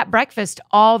have that breakfast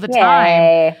all the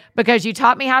time because you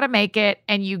taught me how to make it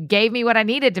and you gave me what I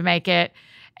needed to make it.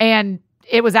 And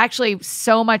it was actually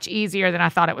so much easier than I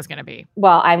thought it was going to be.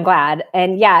 Well, I'm glad.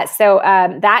 And yeah, so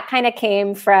that kind of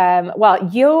came from, well,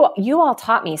 you all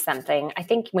taught me something. I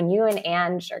think when you and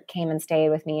Ange came and stayed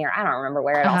with me, or I don't remember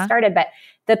where it all started, but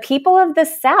the people of the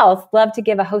South love to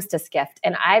give a hostess gift.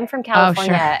 And I'm from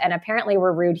California, and apparently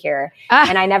we're rude here.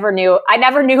 And I never knew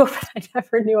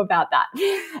about that.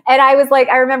 And I was like,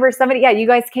 I remember somebody, you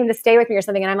guys came to stay with me or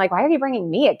something. And I'm like, why are you bringing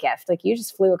me a gift? Like, you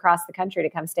just flew across the country to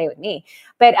come stay with me.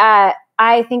 But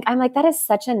I'm like, that is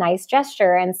such a nice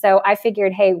gesture. And so I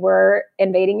figured, hey, we're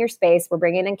invading your space. We're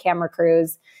bringing in camera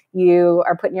crews. You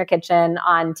are putting your kitchen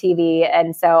on TV.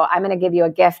 And so I'm going to give you a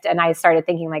gift. And I started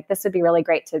thinking, like, this would be really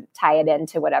great to tie it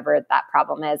into whatever that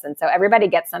problem is. And so everybody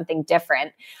gets something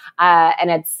different. And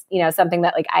it's, something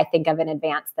that, like, I think of in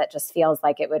advance that just feels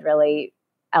like it would really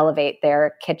elevate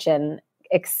their kitchen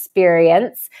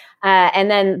experience. And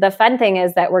then the fun thing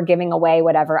is that we're giving away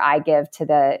whatever I give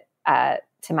to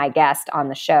my guest on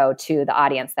the show to the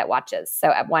audience that watches. So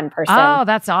at one person. Oh,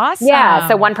 that's awesome. Yeah.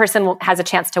 So one person has a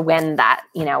chance to win that,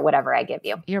 whatever I give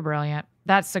you. You're brilliant.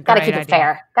 That's a great idea.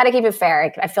 Got to keep it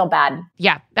fair. I feel bad.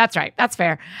 Yeah, that's right. That's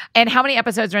fair. And how many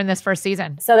episodes are in this first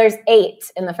season? So there's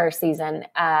 8 in the first season.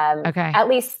 Okay. At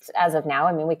least as of now.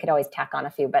 I mean, we could always tack on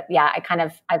a few, but yeah,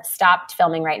 I've stopped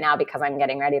filming right now because I'm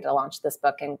getting ready to launch this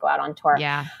book and go out on tour.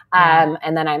 Yeah.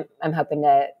 And then I'm hoping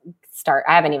to start.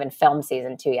 I haven't even filmed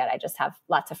season 2 yet. I just have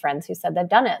lots of friends who said they've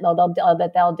done it.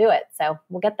 They'll do it. So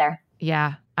we'll get there.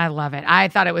 Yeah, I love it. I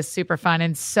thought it was super fun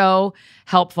and so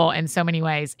helpful in so many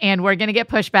ways. And we're going to get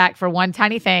pushback for one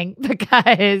tiny thing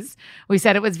because we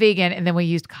said it was vegan and then we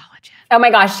used collagen. Oh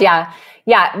my gosh, yeah.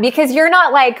 Yeah, because you're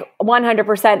not like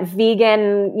 100%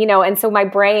 vegan, and so my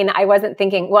brain, I wasn't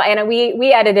thinking, well, Anna,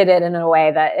 we edited it in a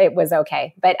way that it was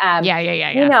okay. But,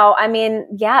 yeah. I mean,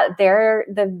 yeah, they're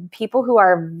the people who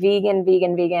are vegan,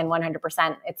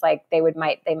 100%. It's like they would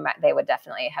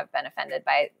definitely have been offended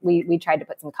by, we tried to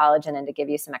put some collagen in to give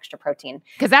you some extra protein.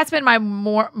 Because that's been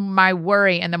my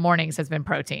worry in the mornings has been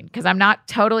protein, because I'm not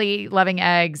totally loving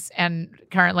eggs and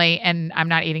I'm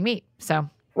not eating meat. So.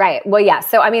 Right. Well, yeah.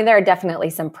 So, I mean, there are definitely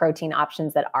some protein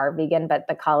options that are vegan, but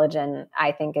the collagen,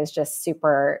 I think, is just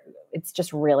it's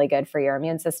just really good for your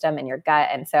immune system and your gut.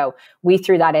 And so we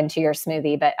threw that into your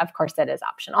smoothie, but of course it is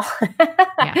optional.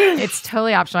 Yeah, it's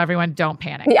totally optional. Everyone, don't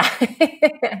panic.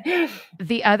 Yeah.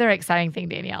 The other exciting thing,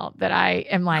 Danielle, that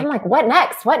I'm like, what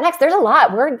next? What next? There's a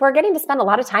lot. We're getting to spend a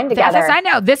lot of time together. Yes, I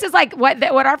know. This is like what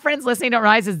our friends listening don't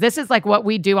realize is this is like what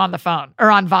we do on the phone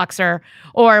or on Voxer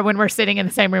or when we're sitting in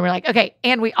the same room. We're like, okay,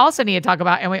 and we also need to talk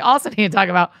about,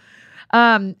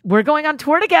 we're going on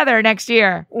tour together next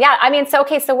year. Yeah. I mean, so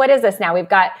what is this now? We've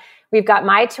got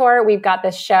my tour. We've got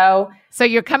this show. So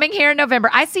you're coming here in November.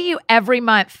 I see you every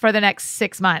month for the next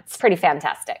 6 months. It's pretty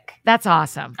fantastic. That's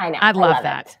awesome. I know. I love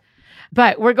that. It.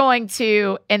 But we're going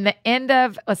to, in the end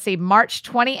of, March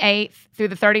 28th through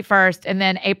the 31st, and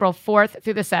then April 4th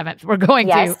through the 7th, we're going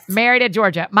to Marietta,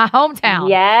 Georgia, my hometown.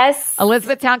 Yes.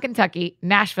 Elizabethtown, Kentucky,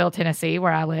 Nashville, Tennessee,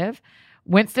 where I live,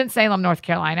 Winston-Salem, North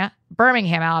Carolina,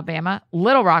 Birmingham, Alabama,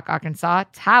 Little Rock, Arkansas,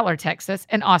 Tyler, Texas,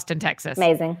 and Austin, Texas.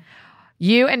 Amazing.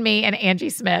 You and me and Angie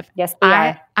Smith. Yes, we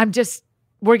are.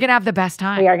 We're going to have the best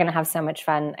time. We are going to have so much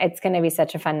fun. It's going to be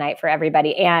such a fun night for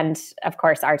everybody. And of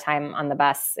course, our time on the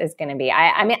bus is going to be,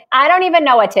 I mean, I don't even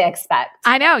know what to expect.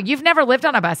 I know. You've never lived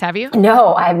on a bus, have you?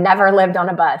 No, I've never lived on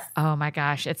a bus. Oh my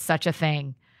gosh. It's such a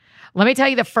thing. Let me tell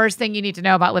you the first thing you need to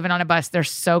know about living on a bus. They're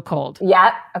so cold.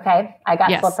 Yeah. Okay. I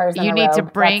got slippers and you need to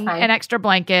bring an extra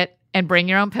blanket and bring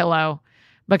your own pillow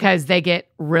because they get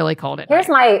really cold at night. Here's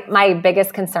my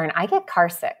biggest concern. I get car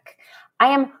sick. I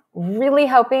am really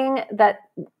hoping that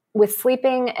with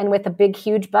sleeping and with a big,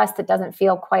 huge bus that doesn't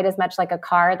feel quite as much like a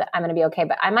car that I'm going to be okay.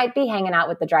 But I might be hanging out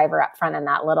with the driver up front in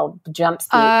that little jump seat.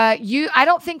 I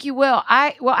don't think you will.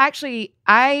 Actually,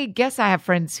 I guess I have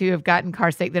friends who have gotten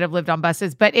car sick that have lived on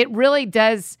buses, but it really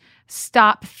does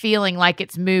stop feeling like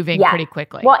it's moving pretty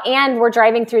quickly. Well, and we're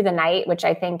driving through the night, which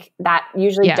I think that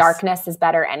usually darkness is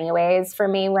better anyways for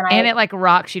me and it like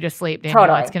rocks you to sleep. Danielle.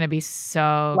 Totally. It's going to be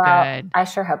so good. I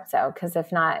sure hope so. Cause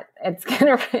if not, I'm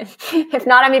going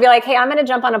to be like, hey, I'm going to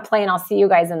jump on a plane. I'll see you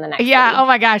guys in the next week. Oh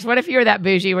my gosh. What if you were that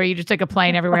bougie where you just took a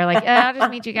plane everywhere? Like, I'll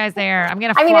just meet you guys there. I'm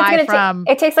going to fly from.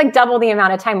 It takes like double the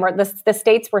amount of time where the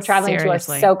states we're traveling to are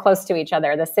so close to each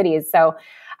other, the cities. So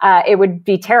It would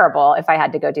be terrible if I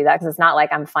had to go do that because it's not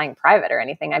like I'm flying private or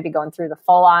anything. I'd be going through the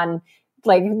full on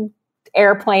like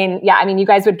airplane. Yeah. I mean, you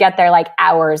guys would get there like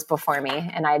hours before me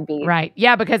and I'd be. Right.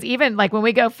 Yeah. Because even like when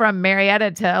we go from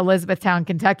Marietta to Elizabethtown,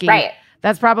 Kentucky, Right.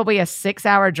 That's probably a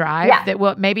 6-hour drive that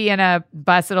will maybe in a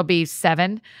bus, it'll be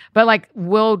 7, but like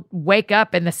we'll wake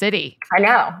up in the city. I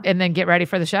know. And then get ready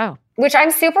for the show. Which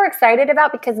I'm super excited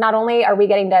about because not only are we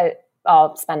getting to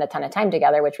all spend a ton of time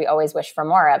together, which we always wish for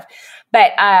more of,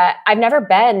 but I've never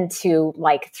been to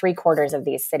like 3/4 of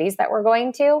these cities that we're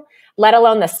going to, let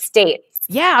alone the states.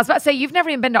 Yeah, I was about to say, you've never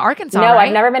even been to Arkansas, No, right?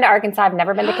 I've never been to Arkansas. I've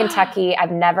never been to Kentucky.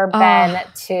 I've never been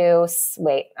to,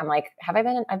 I'm like, have I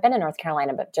been? I've been in North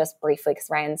Carolina, but just briefly because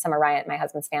Ryan, my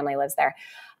husband's family lives there.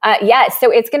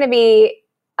 So it's going to be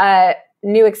a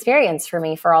new experience for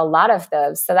me for a lot of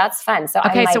those. So that's fun. So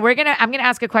okay, so I'm gonna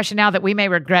ask a question now that we may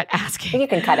regret asking. You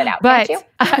can cut it out, but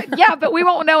can't you? yeah, but we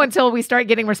won't know until we start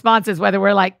getting responses whether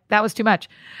we're like, that was too much.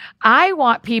 I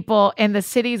want people in the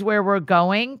cities where we're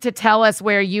going to tell us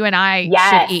where you and I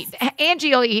should eat.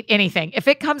 Angie will eat anything. If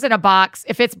it comes in a box,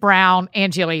 if it's brown,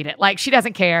 Angie will eat it. Like she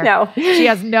doesn't care. No. She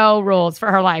has no rules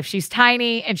for her life. She's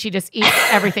tiny and she just eats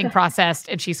everything processed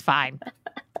and she's fine.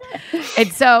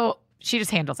 And so she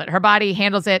just handles it. Her body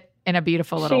handles it in a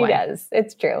beautiful little way. She does.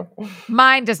 It's true.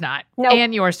 Mine does not. Nope.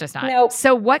 And yours does not. Nope.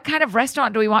 So what kind of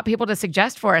restaurant do we want people to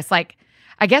suggest for us? Like,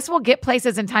 I guess we'll get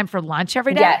places in time for lunch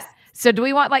every day. Yes. So do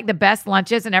we want like the best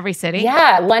lunches in every city?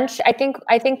 Yeah, lunch. I think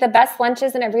the best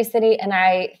lunches in every city, and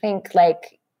I think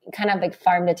like kind of like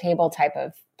farm to table type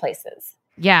of places.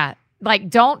 Yeah. Like,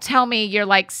 don't tell me you're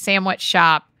like sandwich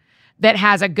shop that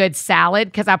has a good salad,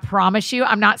 because I promise you,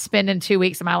 I'm not spending 2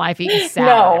 weeks of my life eating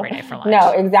salad every day for lunch. No,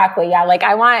 exactly. Yeah, like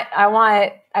I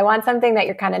want something that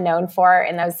you're kind of known for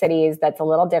in those cities that's a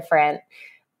little different.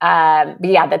 But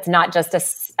yeah, that's not just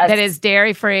that is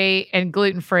dairy free and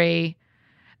gluten free.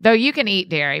 Though you can eat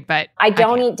dairy, but I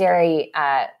don't eat dairy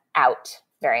out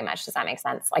very much. Does that make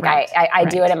sense? Like I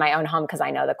do it in my own home because I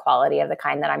know the quality of the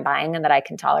kind that I'm buying and that I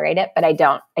can tolerate it, but I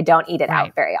don't eat it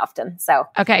out very often. So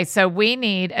okay, so we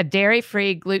need a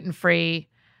dairy-free, gluten-free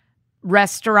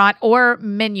restaurant or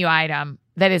menu item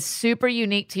that is super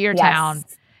unique to your town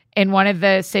in one of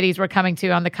the cities we're coming to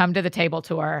on the Come to the Table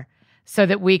tour, so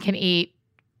that we can eat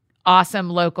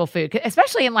awesome local food,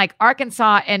 especially in like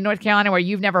Arkansas and North Carolina where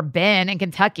you've never been, in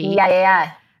Kentucky.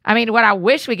 Yeah. I mean, what I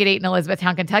wish we could eat in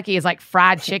Elizabethtown, Kentucky is like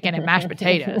fried chicken and mashed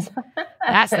potatoes.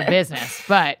 That's the business.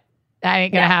 But that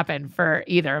ain't going to happen for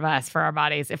either of us, for our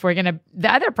bodies. If we're going to,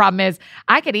 the other problem is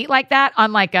I could eat like that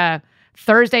on like a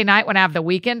Thursday night when I have the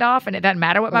weekend off and it doesn't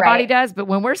matter what my body does. But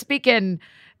when we're speaking,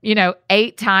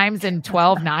 8 times in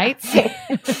 12 nights,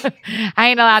 I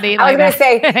ain't allowed to eat like that. I was going to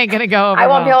say, it ain't going to go over I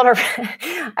won't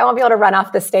be able to run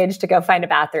off the stage to go find a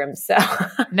bathroom. So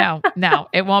no,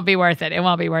 it won't be worth it. It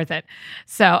won't be worth it.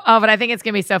 So, but I think it's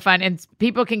going to be so fun. And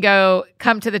people can go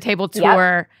come to the table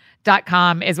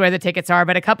tour.com is where the tickets are.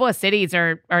 But a couple of cities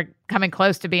are coming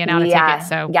close to being out of tickets.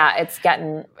 So yeah, it's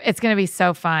going to be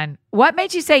so fun. What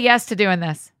made you say yes to doing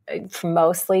this?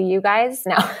 Mostly you guys.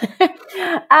 No. There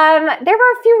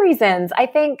were a few reasons. I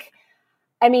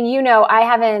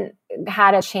haven't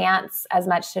had a chance as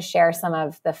much to share some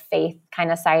of the faith kind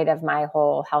of side of my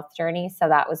whole health journey. So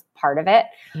that was part of it,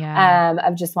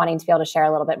 of just wanting to be able to share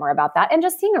a little bit more about that and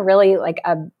just seeing a really like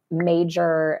a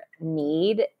major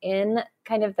need in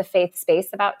kind of the faith space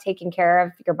about taking care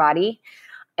of your body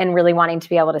and really wanting to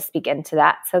be able to speak into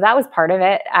that. So that was part of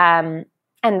it.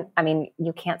 And I mean,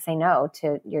 you can't say no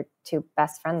to your 2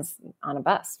 best friends on a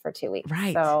bus for 2 weeks.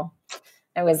 Right. So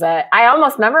it was I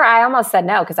almost said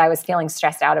no because I was feeling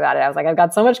stressed out about it. I was like, I've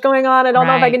got so much going on. I don't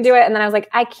know if I can do it. And then I was like,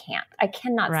 I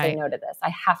cannot say no to this.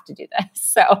 I have to do this.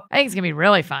 So I think it's going to be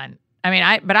really fun. I mean,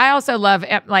 I also love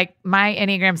like my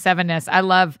Enneagram 7-ness. I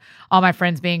love all my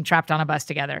friends being trapped on a bus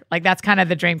together. Like that's kind of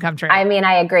the dream come true. I mean,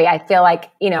 I agree. I feel like,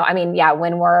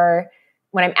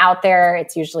 when I'm out there,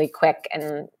 it's usually quick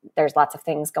and there's lots of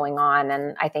things going on.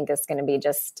 And I think it's going to be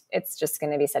it's just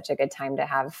going to be such a good time to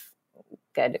have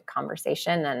good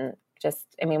conversation. And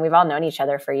we've all known each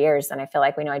other for years and I feel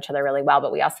like we know each other really well,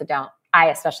 but I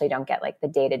especially don't get like the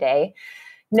day-to-day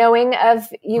knowing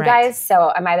of you guys. So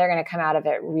I'm either going to come out of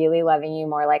it really loving you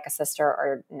more like a sister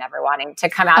or never wanting to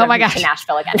come out to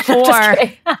Nashville again.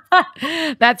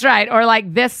 Or that's right. Or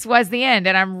like this was the end.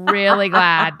 And I'm really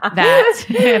glad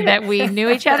that we knew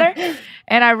each other.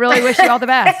 And I really wish you all the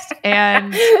best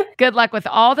and good luck with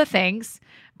all the things,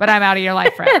 but I'm out of your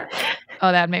life forever.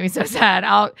 Oh, that made me so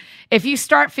sad. If you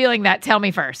start feeling that, tell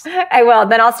me first. I will.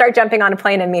 Then I'll start jumping on a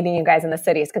plane and meeting you guys in the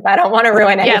cities because I don't want to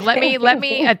ruin anything. Yeah, let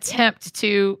me attempt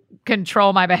to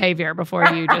control my behavior before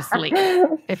you just leave,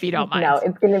 if you don't mind. No,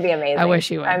 it's going to be amazing. I wish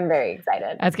you would. I'm very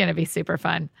excited. That's going to be super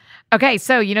fun. Okay,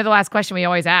 so the last question we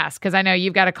always ask, because I know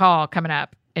you've got a call coming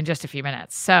up in just a few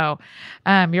minutes. So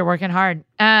you're working hard.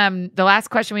 The last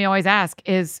question we always ask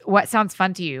is, what sounds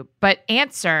fun to you? But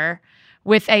answer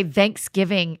with a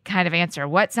Thanksgiving kind of answer.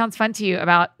 What sounds fun to you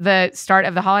about the start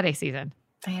of the holiday season?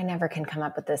 I never can come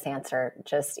up with this answer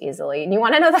just easily. And you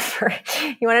want to know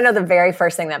the very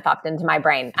first thing that popped into my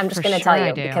brain. I'm just going to tell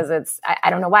you because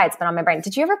I don't know why it's been on my brain.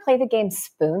 Did you ever play the game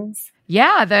Spoons?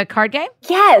 Yeah, the card game?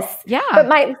 Yes. Yeah. But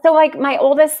my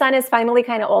oldest son is finally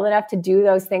kind of old enough to do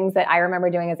those things that I remember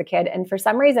doing as a kid. And for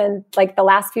some reason, like the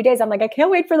last few days, I'm like, I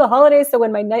can't wait for the holidays. So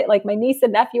when my niece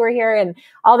and nephew are here and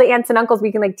all the aunts and uncles,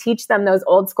 we can like teach them those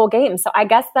old school games. So I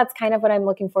guess that's kind of what I'm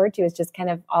looking forward to, is just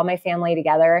kind of all my family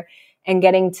together and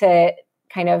getting to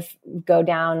kind of go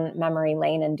down memory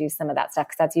lane and do some of that stuff.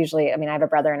 Cause that's usually, I have a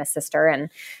brother and a sister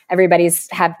and everybody's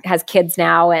has kids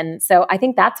now. And so I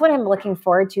think that's what I'm looking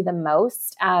forward to the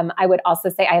most. I would also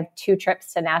say I have 2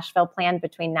 trips to Nashville planned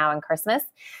between now and Christmas.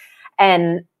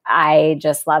 And I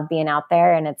just love being out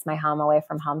there, and it's my home away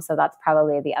from home. So that's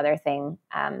probably the other thing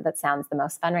that sounds the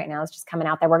most fun right now, is just coming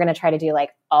out there. We're going to try to do like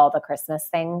all the Christmas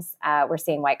things. We're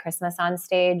seeing White Christmas on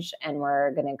stage, and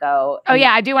we're going to go. Oh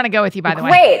yeah, I do want to go with you, by the way.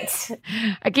 Wait,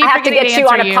 I have to get you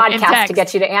on a podcast to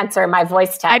get you to answer my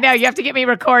voice text. I know, you have to get me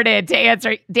recorded to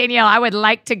answer. Danielle, I would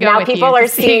like to go now with you. Now people are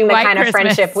seeing the White kind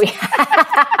Christmas. of friendship we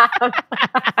have.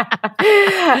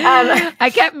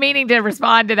 I kept meaning to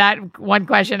respond to that one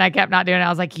question. I kept not doing it. I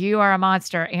was like, you are a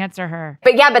monster. Answer her.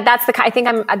 But yeah, that's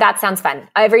that sounds fun.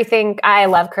 I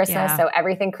love Christmas. Yeah. So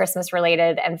everything Christmas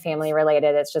related and family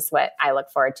related, it's just what I look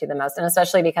forward to the most. And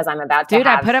especially because I'm about to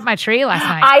I put up my tree last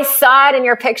night. I saw it in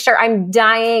your picture. I'm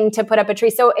dying to put up a tree.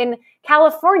 So in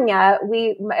California,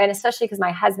 and especially because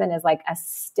my husband is like a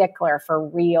stickler for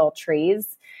real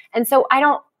trees. And so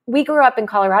we grew up in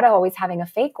Colorado always having a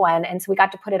fake one. And so we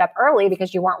got to put it up early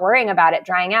because you weren't worrying about it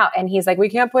drying out. And he's like, we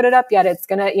can't put it up yet. It's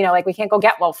going to, we can't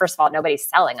go first of all, nobody's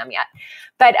selling them yet.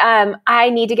 But I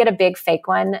need to get a big fake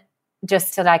one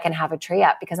just so that I can have a tree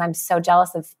up, because I'm so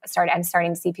jealous I'm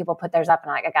starting to see people put theirs up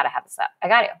and I'm like, I got to have this up. I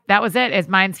got to. That was it.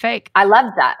 Mine's fake. I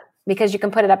love that, because you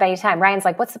can put it up anytime. Ryan's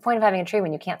like, what's the point of having a tree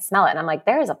when you can't smell it? And I'm like,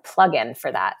 there is a plug-in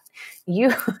for that.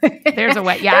 There's a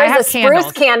way. Yeah, I have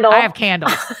spruce candle. I have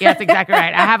candles. Yeah, that's exactly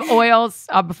right. I have oils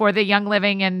before the Young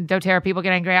Living and doTERRA people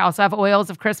get angry. I also have oils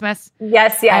of Christmas.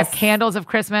 Yes. I have candles of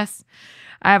Christmas.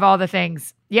 I have all the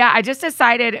things. Yeah, I just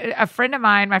decided, a friend of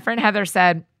mine, my friend Heather,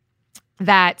 said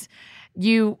that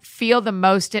you feel the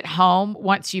most at home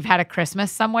once you've had a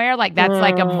Christmas somewhere. Like that's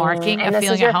like a marking of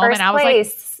feeling at home. And I was like,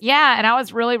 yeah. And I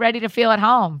was really ready to feel at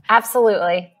home.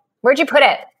 Absolutely. Where'd you put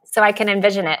it so I can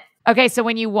envision it? Okay, so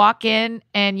when you walk in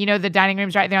and the dining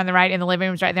room's right there on the right and the living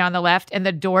room's right there on the left and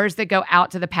the doors that go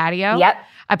out to the patio. Yep.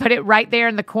 I put it right there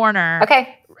in the corner.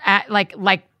 Okay. At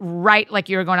right like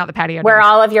you were going out the patio where doors.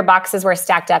 all of your boxes were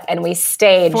stacked up and we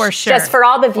staged. For sure. Just for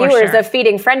all the viewers of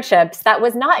Feeding Friendships, that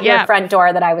was not your front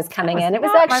door that I was coming in. It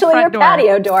was actually your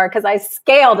patio door, because I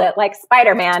scaled it like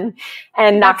Spider-Man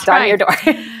and knocked on your door.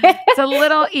 It's a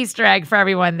little Easter egg for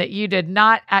everyone that you did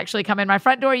not actually come in my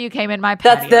front door. You came in my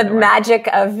patio That's the door. Magic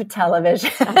of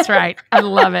television. That's right. I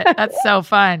love it. That's so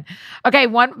fun. Okay,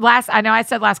 I know I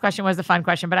said last question was the fun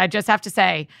question, but I just have to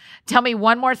say, tell me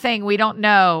one more thing we don't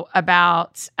know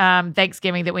about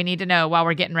Thanksgiving that we need to know while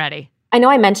we're getting ready. I know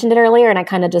I mentioned it earlier and I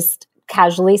kind of just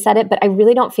casually said it, but I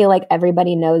really don't feel like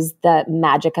everybody knows the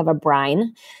magic of a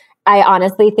brine. I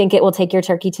honestly think it will take your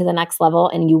turkey to the next level,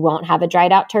 and you won't have a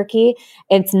dried out turkey.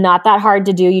 It's not that hard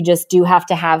to do. You just do have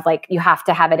to have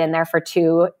it in there for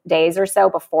 2 days or so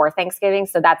before Thanksgiving.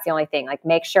 So that's the only thing. Like,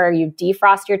 make sure you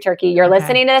defrost your turkey. You're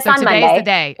listening to this on Monday. Today's the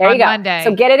day. There you go. Monday.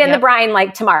 So get it in the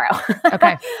brine tomorrow.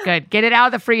 Okay, good. Get it out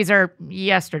of the freezer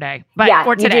yesterday. But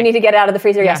or today. You do need to get it out of the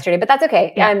freezer yesterday, but that's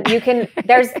okay. Yeah. You can.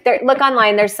 Look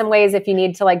online. There's some ways if you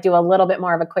need to do a little bit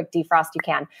more of a quick defrost, you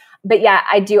can. But yeah,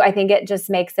 I do. I think it just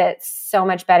makes it so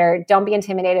much better. Don't be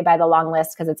intimidated by the long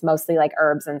list, because it's mostly like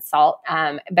herbs and salt.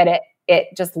 But it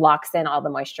just locks in all the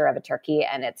moisture of a turkey,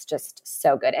 and it's just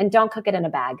so good. And don't cook it in a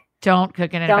bag. Don't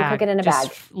cook it in a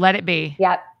bag. Let it be.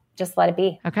 Yep. Just let it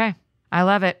be. Okay. I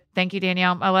love it. Thank you,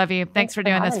 Danielle. I love you. Thanks for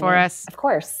doing this for us. Of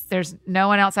course. There's no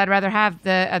one else I'd rather have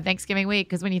the Thanksgiving week,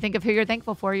 because when you think of who you're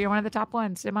thankful for, you're one of the top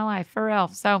ones in my life, for real.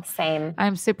 So same.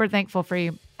 I'm super thankful for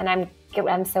you. And I'm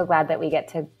I'm so glad that we get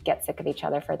to get sick of each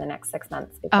other for the next 6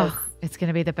 months because it's going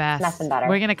to be the best. Nothing better.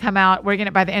 We're going to come out.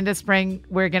 By the end of spring,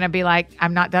 we're going to be like,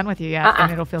 I'm not done with you yet.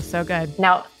 And it'll feel so good.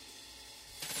 No.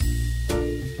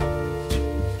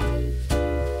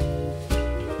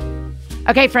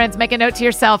 Okay, friends, make a note to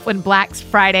yourself when Black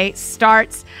Friday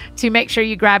starts to make sure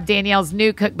you grab Danielle's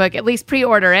new cookbook. At least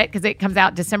pre-order it because it comes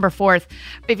out December 4th.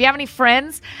 If you have any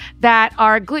friends that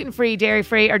are gluten-free,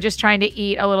 dairy-free, or just trying to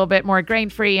eat a little bit more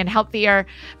grain-free and healthier,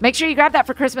 make sure you grab that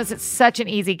for Christmas. It's such an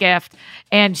easy gift,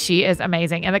 and she is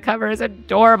amazing. And the cover is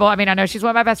adorable. I mean, I know she's one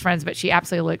of my best friends, but she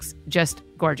absolutely looks just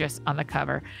gorgeous on the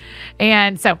cover.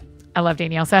 And so I love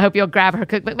Danielle, so I hope you'll grab her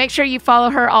cookbook. Make sure you follow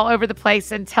her all over the place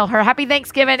and tell her Happy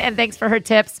Thanksgiving and thanks for her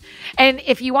tips. And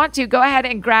if you want to, go ahead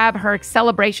and grab her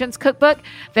Celebrations cookbook.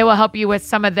 That will help you with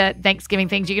some of the Thanksgiving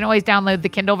things. You can always download the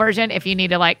Kindle version if you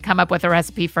need to come up with a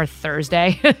recipe for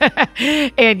Thursday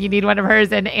and you need one of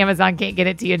hers and Amazon can't get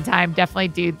it to you in time. Definitely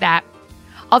do that.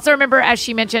 Also remember, as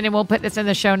she mentioned, and we'll put this in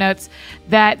the show notes,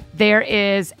 that there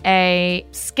is a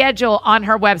schedule on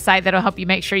her website that'll help you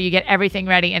make sure you get everything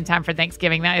ready in time for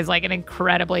Thanksgiving. That is an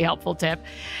incredibly helpful tip.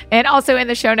 And also in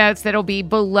the show notes that'll be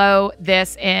below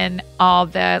this in all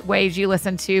the ways you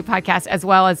listen to podcasts, as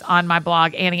well as on my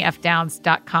blog,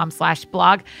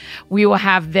 anniefdowns.com/blog. We will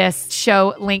have this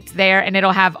show linked there, and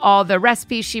it'll have all the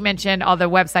recipes she mentioned, all the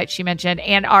websites she mentioned,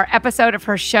 and our episode of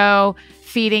her show,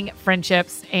 Feeding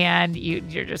Friendships, and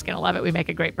you're just going to love it. We make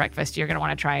a great breakfast. You're going to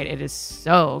want to try it. It is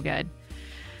so good.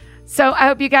 So I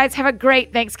hope you guys have a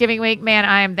great Thanksgiving week. Man,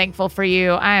 I am thankful for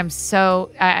you. I am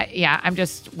so, I'm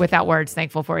just without words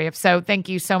thankful for you. So thank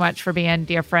you so much for being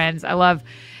dear friends. I love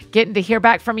getting to hear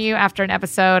back from you after an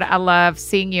episode. I love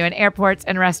seeing you in airports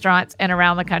and restaurants and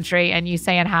around the country, and you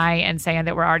saying hi and saying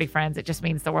that we're already friends. It just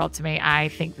means the world to me. I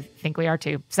think we are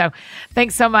too. So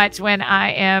thanks so much. When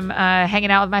I am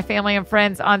hanging out with my family and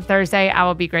friends on Thursday, I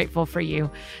will be grateful for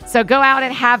you. So go out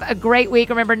and have a great week.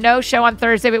 Remember, no show on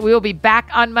Thursday, but we will be back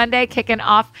on Monday kicking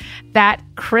off that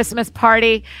Christmas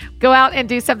party. Go out and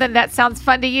do something that sounds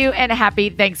fun to you, and happy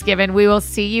Thanksgiving. We will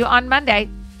see you on Monday.